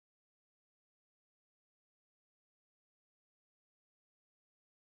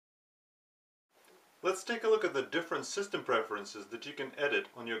Let's take a look at the different system preferences that you can edit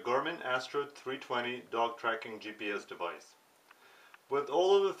on your Garmin Astro 320 dog tracking GPS device. With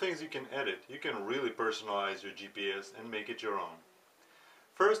all of the things you can edit, you can really personalize your GPS and make it your own.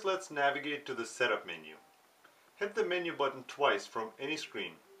 First, let's navigate to the Setup menu. Hit the menu button twice from any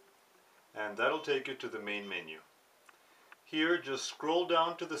screen, and that'll take you to the main menu. Here, just scroll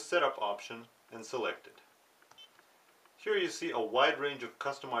down to the Setup option and select it. Here you see a wide range of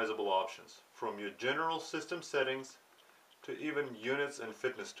customizable options, from your general system settings to even units and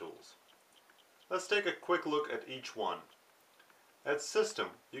fitness tools. Let's take a quick look at each one. At System,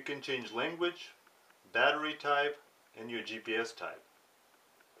 you can change language, battery type, and your GPS type.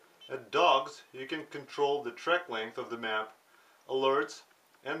 At Dogs, you can control the track length of the map, alerts,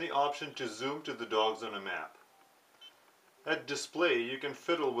 and the option to zoom to the dogs on a map. At Display, you can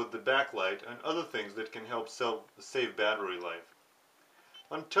fiddle with the backlight and other things that can help save battery life.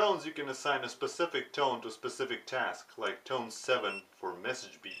 On Tones, you can assign a specific tone to a specific task, like tone 7 for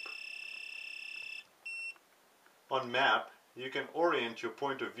message beep. On Map, you can orient your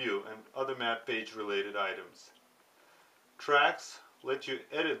point of view and other map page related items. Tracks let you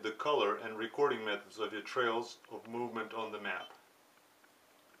edit the color and recording methods of your trails of movement on the map.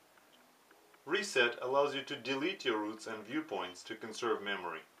 Reset allows you to delete your routes and viewpoints to conserve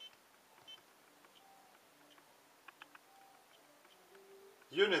memory.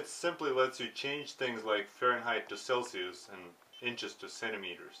 Units simply lets you change things like Fahrenheit to Celsius and inches to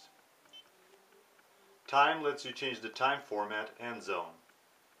centimeters. Time lets you change the time format and zone.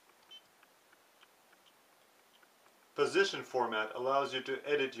 Position format allows you to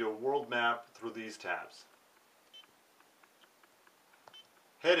edit your world map through these tabs.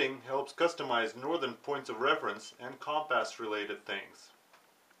 Heading helps customize northern points of reference and compass related things.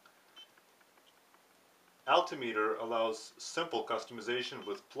 Altimeter allows simple customization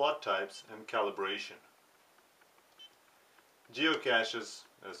with plot types and calibration. Geocaches,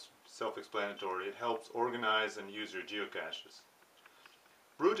 as self-explanatory, it helps organize and use your geocaches.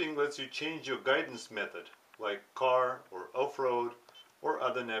 Routing lets you change your guidance method, like car or off-road or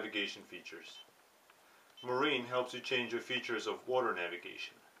other navigation features. Marine helps you change your features of water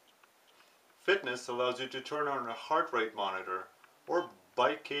navigation. Fitness allows you to turn on a heart rate monitor or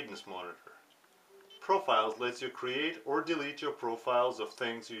bike cadence monitor. Profiles lets you create or delete your profiles of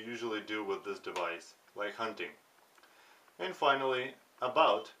things you usually do with this device, like hunting. And finally,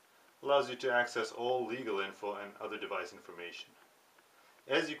 About allows you to access all legal info and other device information.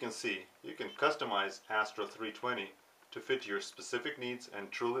 As you can see, you can customize Astro 320 to fit your specific needs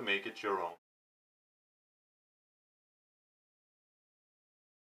and truly make it your own.